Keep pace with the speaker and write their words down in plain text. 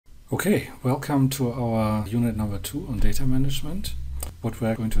Okay, welcome to our unit number 2 on data management. What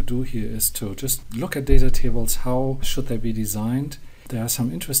we're going to do here is to just look at data tables. How should they be designed? There are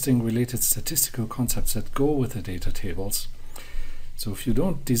some interesting related statistical concepts that go with the data tables. So if you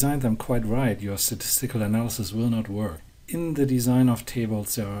don't design them quite right, your statistical analysis will not work. In the design of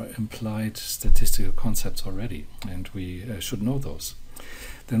tables, there are implied statistical concepts already, and we should know those.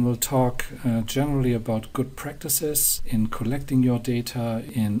 Then we'll talk generally about good practices in collecting your data,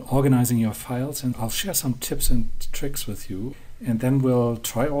 in organizing your files, and I'll share some tips and tricks with you. And then we'll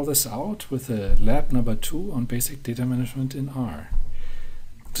try all this out with the lab number 2 on basic data management in R.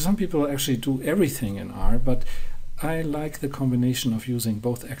 Some people actually do everything in R, but I like the combination of using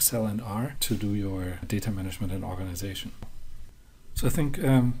both Excel and R to do your data management and organization. So I think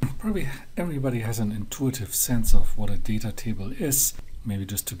probably everybody has an intuitive sense of what a data table is. Maybe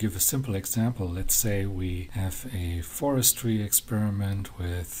just to give a simple example, let's say we have a forestry experiment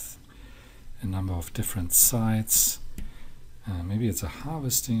with a number of different sites. Maybe it's a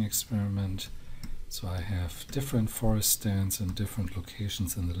harvesting experiment. So I have different forest stands in different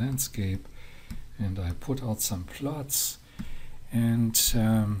locations in the landscape, and I put out some plots, and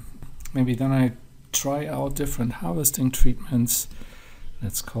maybe then I try out different harvesting treatments.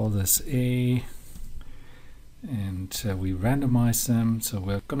 Let's call this A. And we randomize them, so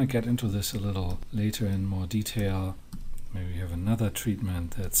we're going to get into this a little later in more detail. Maybe we have another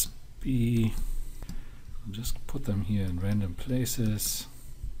treatment that's B. I'll just put them here in random places.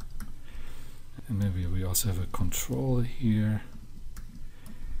 And maybe we also have a control here.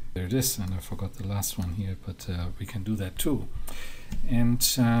 There it is, and I forgot the last one here, but we can do that too. And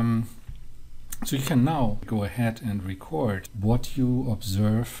so you can now go ahead and record what you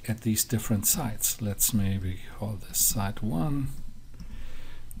observe at these different sites. Let's maybe call this site 1,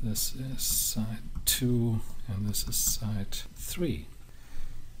 this is site 2, and this is site 3.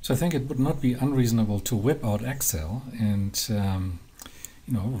 So I think it would not be unreasonable to whip out Excel and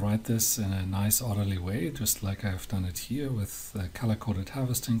write this in a nice orderly way, just like I've done it here with the color-coded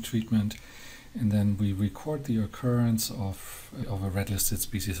harvesting treatment. And then we record the occurrence of a red-listed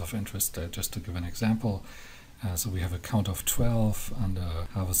species of interest, just to give an example. So we have a count of 12 under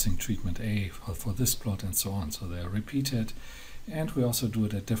harvesting treatment A for this plot and so on. So they are repeated. And we also do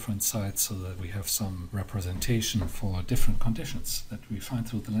it at different sites so that we have some representation for different conditions that we find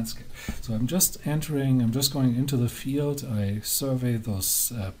through the landscape. So I'm just going into the field. I survey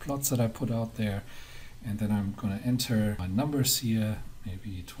those plots that I put out there. And then I'm going to enter my numbers here.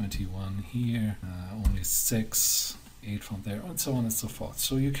 Maybe 21 here, only 6, 8 from there, and so on and so forth.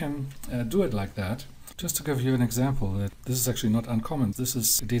 So you can do it like that. Just to give you an example, this is actually not uncommon. This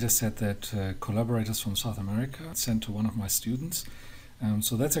is a data set that collaborators from South America sent to one of my students.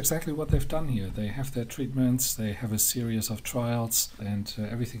 So that's exactly what they've done here. They have their treatments, they have a series of trials, and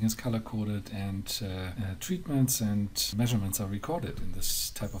everything is color-coded, and treatments and measurements are recorded in this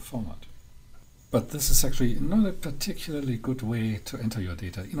type of format. But this is actually not a particularly good way to enter your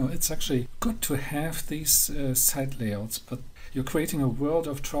data. It's actually good to have these site layouts, but you're creating a world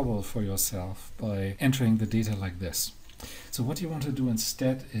of trouble for yourself by entering the data like this. So what you want to do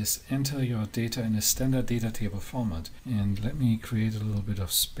instead is enter your data in a standard data table format. And let me create a little bit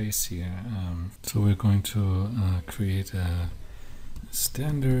of space here. So we're going to create a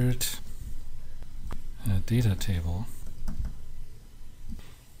standard data table.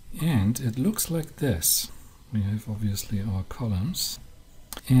 And it looks like this. We have obviously our columns,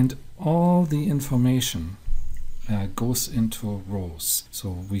 and all the information goes into rows. So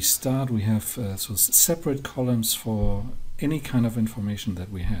we have separate columns for any kind of information that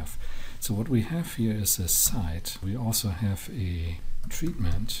we have. So what we have here is a site. We also have a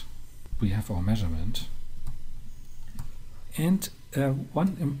treatment. We have our measurement. And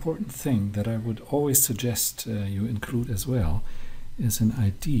one important thing that I would always suggest you include as well is an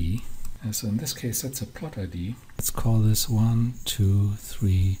ID. So in this case, that's a plot ID. Let's call this 1, 2,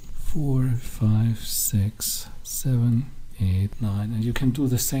 3, 4, 5, 6, 7, 8, 9. And you can do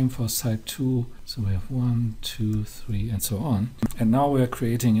the same for site 2. So we have 1, 2, 3, and so on. And now we're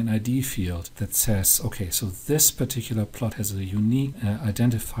creating an ID field that says, okay, so this particular plot has a unique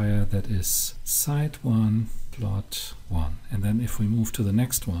identifier that is site 1, plot 1. And then if we move to the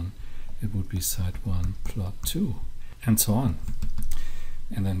next one, it would be site 1, plot 2, and so on.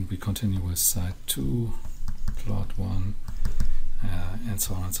 And then we continue with site 2, plot 1, and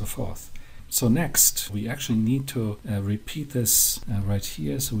so on and so forth. So next, we actually need to repeat this right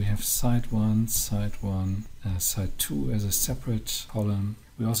here. So we have site 1, site 2 as a separate column.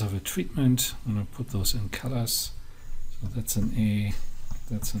 We also have a treatment. I'm going to put those in colors. So that's an A,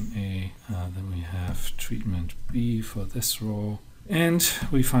 that's an A. Then we have treatment B for this row. And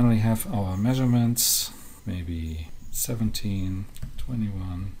we finally have our measurements, maybe 17,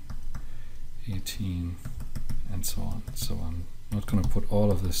 21, 18, and so on. So I'm not going to put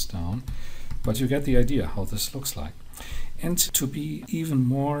all of this down, but you get the idea how this looks like. And to be even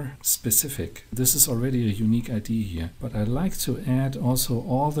more specific, this is already a unique ID here, but I like to add also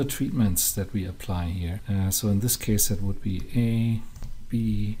all the treatments that we apply here. So in this case, that would be A,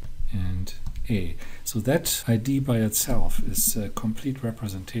 B, and A. So that ID by itself is a complete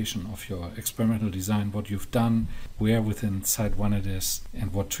representation of your experimental design, what you've done, where within Site 1 it is,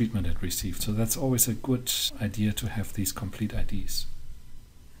 and what treatment it received. So that's always a good idea to have these complete IDs.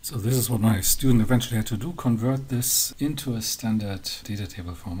 So this is what my student eventually had to do, convert this into a standard data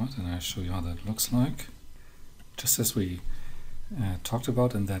table format, and I'll show you how that looks like. Just as we talked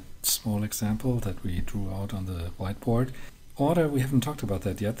about in that small example that we drew out on the whiteboard. Order, we haven't talked about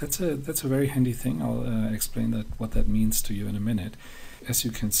that yet. That's a very handy thing. I'll explain what that means to you in a minute. As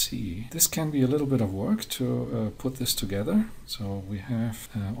you can see, this can be a little bit of work to put this together. So we have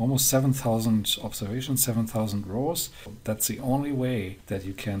almost 7,000 observations, 7,000 rows. That's the only way that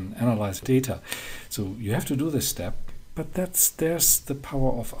you can analyze data. So you have to do this step, but there's the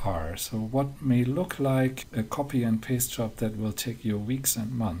power of R. So what may look like a copy and paste job that will take you weeks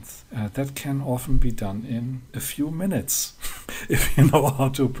and months, that can often be done in a few minutes if you know how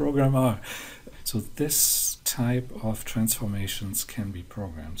to program R. So this type of transformations can be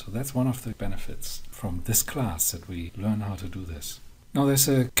programmed. So that's one of the benefits from this class, that we learn how to do this. Now there's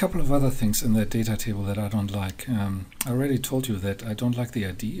a couple of other things in that data table that I don't like. I already told you that I don't like the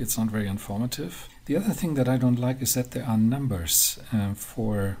ID. It's not very informative. The other thing that I don't like is that there are numbers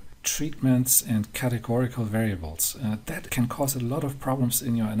for treatments and categorical variables. That can cause a lot of problems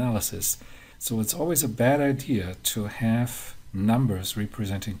in your analysis. So it's always a bad idea to have numbers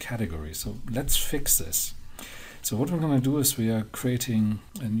representing categories. So let's fix this. So what we're going to do is we are creating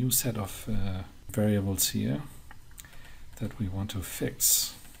a new set of variables here that we want to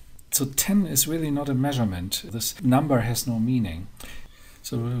fix. So 10 is really not a measurement. This number has no meaning.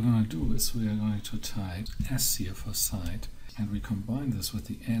 So what we're going to do is we are going to type S here for site, and we combine this with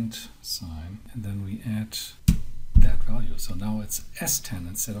the and sign, and then we add that value. So now it's S10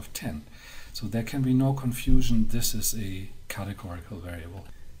 instead of 10. So there can be no confusion. This is a categorical variable.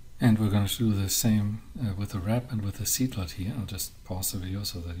 And we're going to do the same with the wrap and with the seedlot here. I'll just pause the video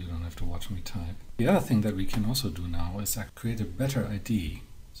so that you don't have to watch me type. The other thing that we can also do now is create a better ID.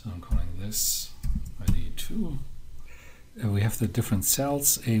 So I'm calling this ID 2. We have the different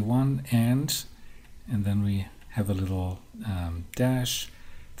cells, A1 and then we have a little dash.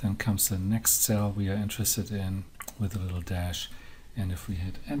 Then comes the next cell we are interested in with a little dash. And if we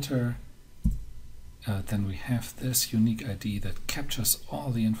hit enter, then we have this unique ID that captures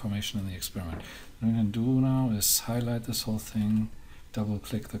all the information in the experiment. What we can do now is highlight this whole thing, double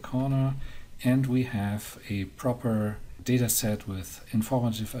click the corner, and we have a proper data set with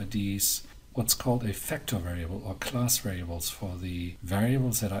informative IDs, what's called a factor variable or class variables for the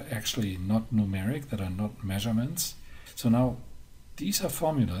variables that are actually not numeric, that are not measurements. So now these are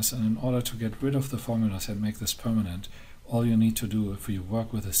formulas, and in order to get rid of the formulas and make this permanent, all you need to do if you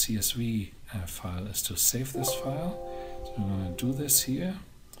work with a CSV file is to save this file. So I'm going to do this here.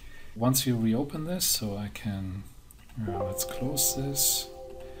 Once you reopen this, so I can, let's close this,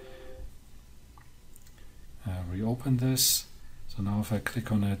 reopen this. So now if I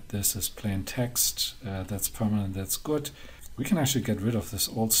click on it, this is plain text, that's permanent, that's good. We can actually get rid of this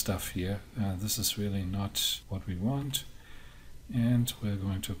old stuff here. This is really not what we want. And we're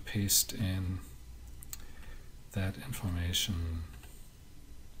going to paste in that information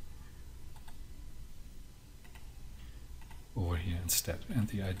over here instead. And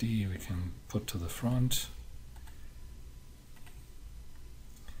the ID we can put to the front.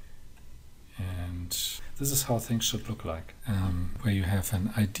 And this is how things should look like, where you have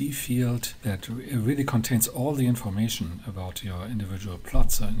an ID field that really contains all the information about your individual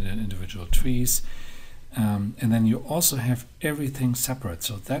plots and individual trees. And then you also have everything separate.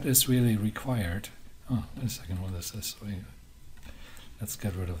 So that is really required. Oh, wait a second, what is this? Let's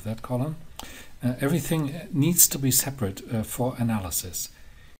get rid of that column. Everything needs to be separate for analysis.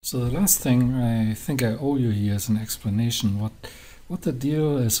 So the last thing I think I owe you here is an explanation what the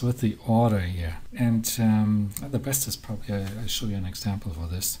deal is with the order here. And the best is probably I show you an example for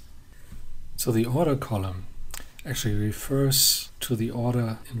this. So the order column actually refers to the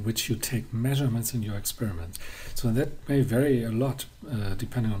order in which you take measurements in your experiment. So that may vary a lot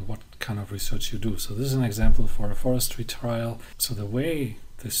depending on what kind of research you do. So this is an example for a forestry trial. So the way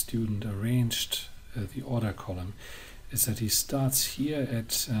the student arranged the order column is that he starts here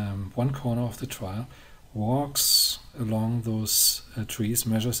at one corner of the trial, walks along those trees,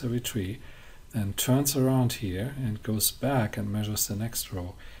 measures every tree, then turns around here and goes back and measures the next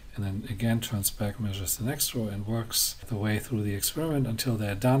row, and then again turns back, measures the next row, and works the way through the experiment until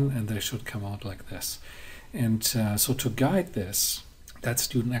they're done, and they should come out like this. And so to guide this, that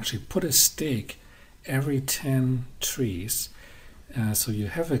student actually put a stake every 10 trees. So you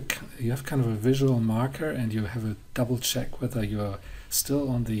have kind of a visual marker, and you have a double check whether you're still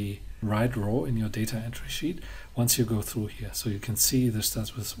on the right row in your data entry sheet once you go through here. So you can see this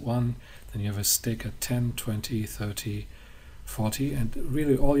starts with 1, then you have a stake at 10, 20, 30, 40, and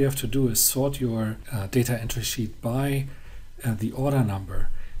really all you have to do is sort your data entry sheet by the order number,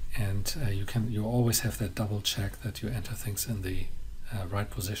 and you always have that double check that you enter things in the right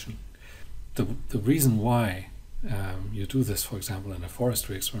position. The reason why you do this, for example, in a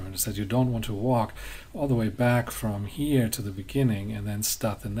forestry experiment, is that you don't want to walk all the way back from here to the beginning and then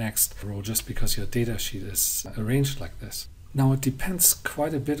start the next row just because your data sheet is arranged like this. Now, it depends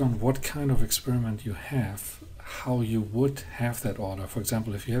quite a bit on what kind of experiment you have, how you would have that order. For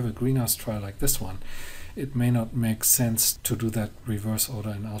example, if you have a greenhouse trial like this one, it may not make sense to do that reverse order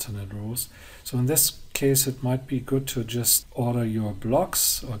in alternate rows. So in this case, it might be good to just order your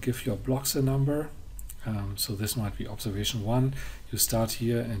blocks or give your blocks a number. So this might be observation 1. You start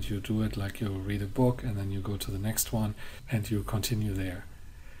here and you do it like you read a book, and then you go to the next one and you continue there.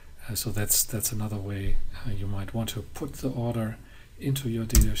 So that's another way you might want to put the order into your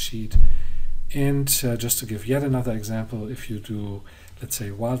data sheet. And just to give yet another example, if you do, let's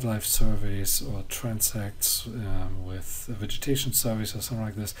say, wildlife surveys or transects with vegetation surveys or something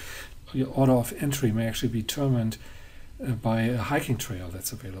like this, your order of entry may actually be determined by a hiking trail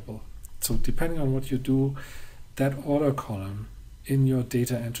that's available. So depending on what you do, that order column in your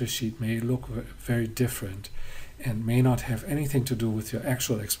data entry sheet may look very different and may not have anything to do with your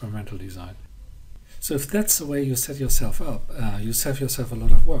actual experimental design. So if that's the way you set yourself up, you save yourself a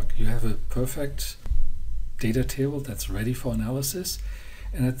lot of work. You have a perfect data table that's ready for analysis,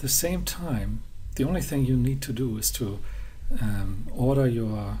 and at the same time, the only thing you need to do is to order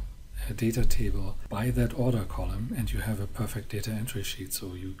your data table by that order column, and you have a perfect data entry sheet.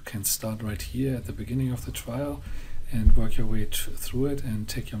 So you can start right here at the beginning of the trial and work your way through it and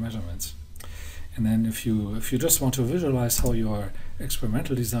take your measurements. And then if you just want to visualize how your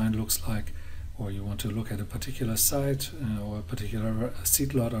experimental design looks like, or you want to look at a particular site or a particular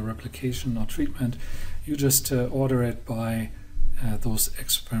seed lot or replication or treatment, you just order it by those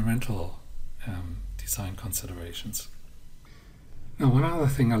experimental design considerations. Now, one other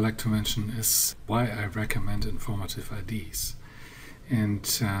thing I'd like to mention is why I recommend informative IDs.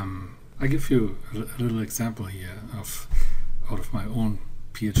 And I give you a little example here out of my own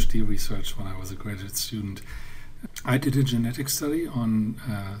PhD research when I was a graduate student. I did a genetic study on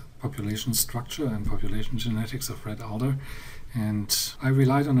population structure and population genetics of red alder, and I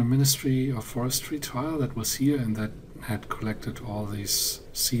relied on a Ministry of Forestry trial that was here and that had collected all these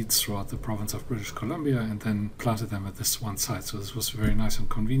seeds throughout the province of British Columbia and then planted them at this one site. So this was very nice and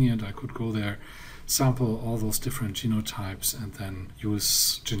convenient. I could go there, sample all those different genotypes, and then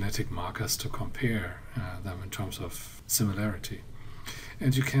use genetic markers to compare them in terms of similarity.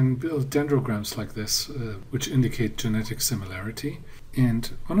 And you can build dendrograms like this, which indicate genetic similarity.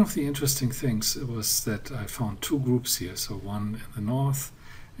 And one of the interesting things was that I found two groups here, so one in the north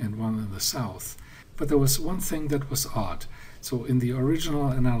and one in the south. But there was one thing that was odd. So in the original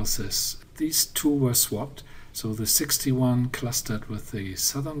analysis, these two were swapped. So the 61 clustered with the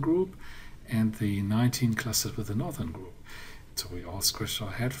southern group and the 19 clustered with the northern group. So we all scratched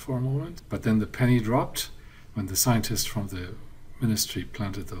our head for a moment. But then the penny dropped when the scientist from the ministry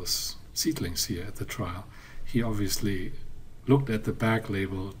planted those seedlings here at the trial. He obviously looked at the back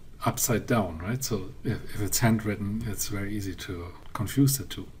label upside down, right? So if it's handwritten, it's very easy to confuse the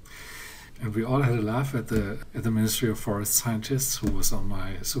two. And we all had a laugh at the Ministry of Forest scientist who was on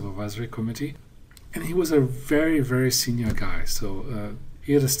my supervisory committee. And he was a very, very senior guy. So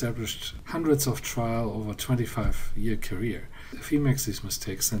he had established hundreds of trials over a 25-year career. If he makes these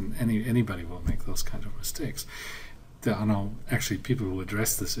mistakes, then anybody will make those kind of mistakes. There are now actually people who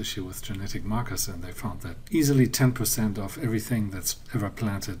address this issue with genetic markers, and they found that easily 10% of everything that's ever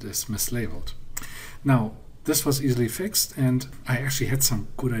planted is mislabeled. Now, this was easily fixed, and I actually had some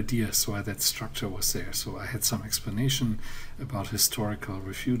good ideas why that structure was there. So I had some explanation about historical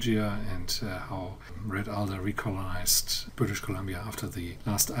refugia and how red alder recolonized British Columbia after the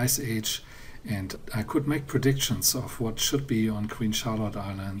last ice age. And I could make predictions of what should be on Queen Charlotte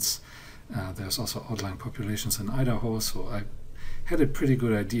Islands. There's also outlying populations in Idaho, so I had a pretty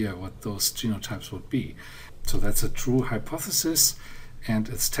good idea what those genotypes would be. So that's a true hypothesis. and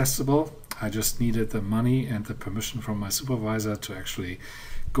it's testable. I just needed the money and the permission from my supervisor to actually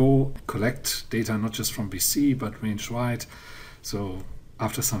go collect data, not just from BC, but range-wide. So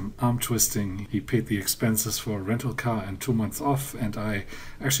after some arm twisting, he paid the expenses for a rental car and 2 months off, and I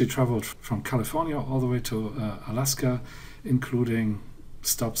actually traveled from California all the way to Alaska, including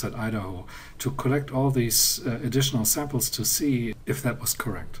stops at Idaho, to collect all these additional samples to see if that was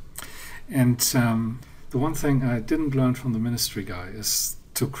correct. And the one thing I didn't learn from the ministry guy is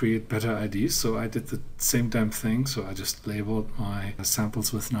to create better IDs, so I did the same damn thing. So I just labeled my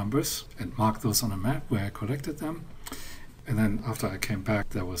samples with numbers and marked those on a map where I collected them. And then after I came back,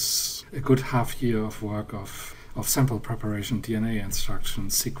 there was a good half year of work of sample preparation, DNA instruction,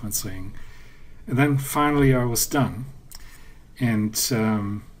 sequencing. And then finally I was done, and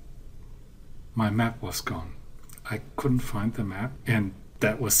my map was gone. I couldn't find the map, and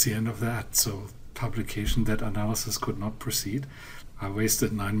that was the end of that. So publication, that analysis could not proceed. I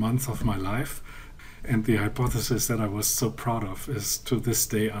wasted 9 months of my life, and the hypothesis that I was so proud of is to this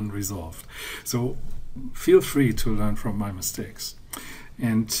day unresolved. So feel free to learn from my mistakes.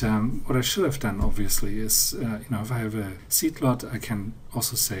 And what I should have done, obviously, is if I have a seed lot, I can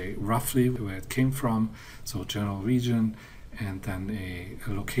also say roughly where it came from, so general region, and then a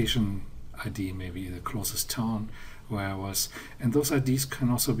location ID, maybe the closest town where I was. And those IDs can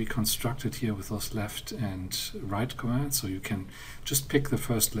also be constructed here with those left and right commands. So you can just pick the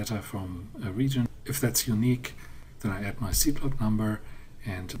first letter from a region. If that's unique, then I add my seed lot number,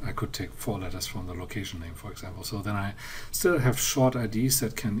 and I could take 4 letters from the location name, for example. So then I still have short IDs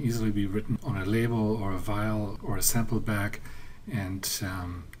that can easily be written on a label or a vial or a sample bag, and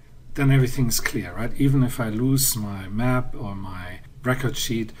then everything's clear, right? Even if I lose my map or my record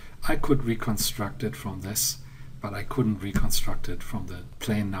sheet, I could reconstruct it from this, but I couldn't reconstruct it from the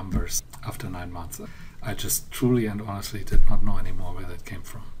plain numbers after 9 months. I just truly and honestly did not know anymore where that came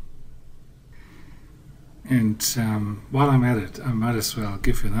from. And while I'm at it, I might as well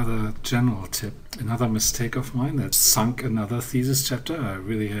give you another general tip, another mistake of mine that sunk another thesis chapter. I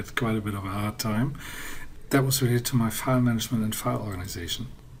really had quite a bit of a hard time. That was related to my file management and file organization.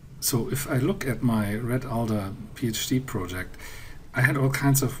 So if I look at my Red Alder PhD project, I had all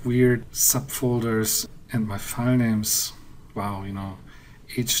kinds of weird subfolders, and my file names, wow,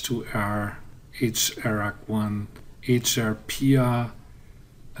 H2R, HRAC1, HRPR,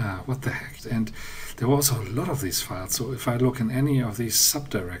 what the heck. And there were also a lot of these files. So if I look in any of these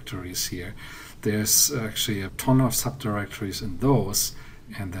subdirectories here, there's actually a ton of subdirectories in those,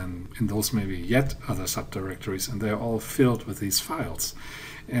 and then in those maybe yet other subdirectories, and they're all filled with these files.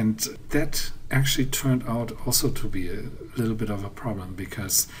 And that actually turned out also to be a little bit of a problem,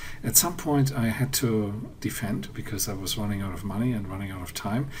 because at some point I had to defend because I was running out of money and running out of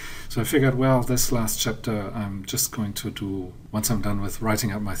time. So I figured, well, this last chapter I'm just going to do, once I'm done with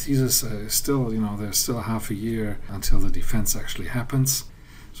writing up my thesis, there's still half a year until the defense actually happens.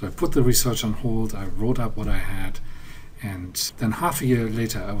 So I put the research on hold, I wrote up what I had, and then half a year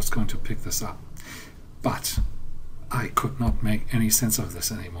later I was going to pick this up. But I could not make any sense of this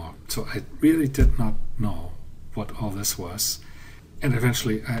anymore. So I really did not know what all this was. And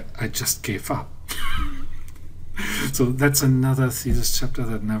eventually I just gave up. So that's another thesis chapter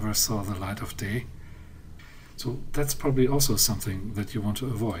that never saw the light of day. So that's probably also something that you want to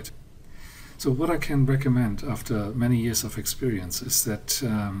avoid. So what I can recommend after many years of experience is that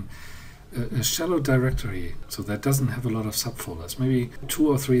a shallow directory, so that doesn't have a lot of subfolders, maybe 2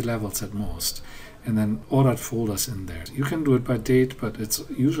 or 3 levels at most, and then ordered folders in there. You can do it by date, but it's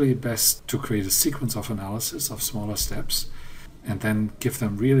usually best to create a sequence of analysis of smaller steps and then give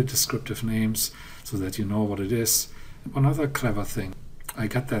them really descriptive names so that you know what it is. One other clever thing, I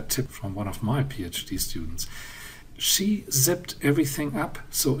got that tip from one of my PhD students. She zipped everything up,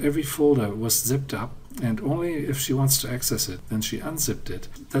 so every folder was zipped up, and only if she wants to access it, then she unzipped it.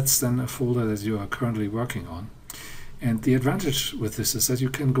 That's then a folder that you are currently working on. And the advantage with this is that you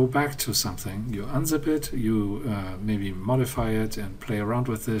can go back to something, you unzip it, you maybe modify it and play around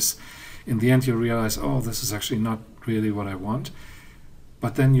with this. In the end you realize, oh, this is actually not really what I want.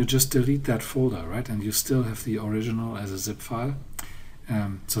 But then you just delete that folder, right? And you still have the original as a zip file.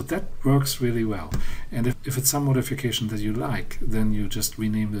 So that works really well. And if it's some modification that you like, then you just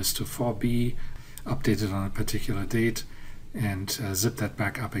rename this to 4B, update it on a particular date, and zip that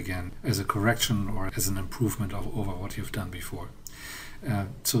back up again as a correction or as an improvement over what you've done before.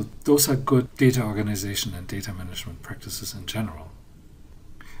 So those are good data organization and data management practices in general.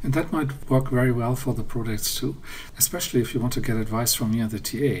 And that might work very well for the projects too, especially if you want to get advice from me and the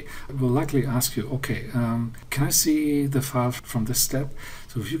TA. I will likely ask you, okay, can I see the file from this step?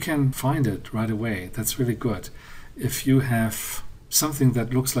 So if you can find it right away, that's really good. If you have something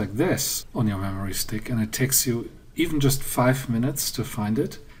that looks like this on your memory stick and it takes you even just 5 minutes to find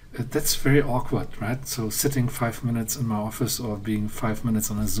it, that's very awkward, right? So sitting 5 minutes in my office or being 5 minutes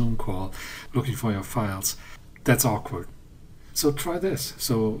on a Zoom call looking for your files, that's awkward. So try this.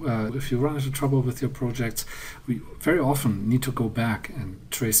 So if you run into trouble with your projects, we very often need to go back and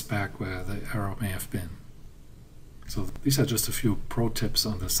trace back where the error may have been. So these are just a few pro tips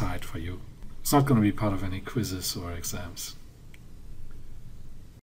on the side for you. It's not going to be part of any quizzes or exams.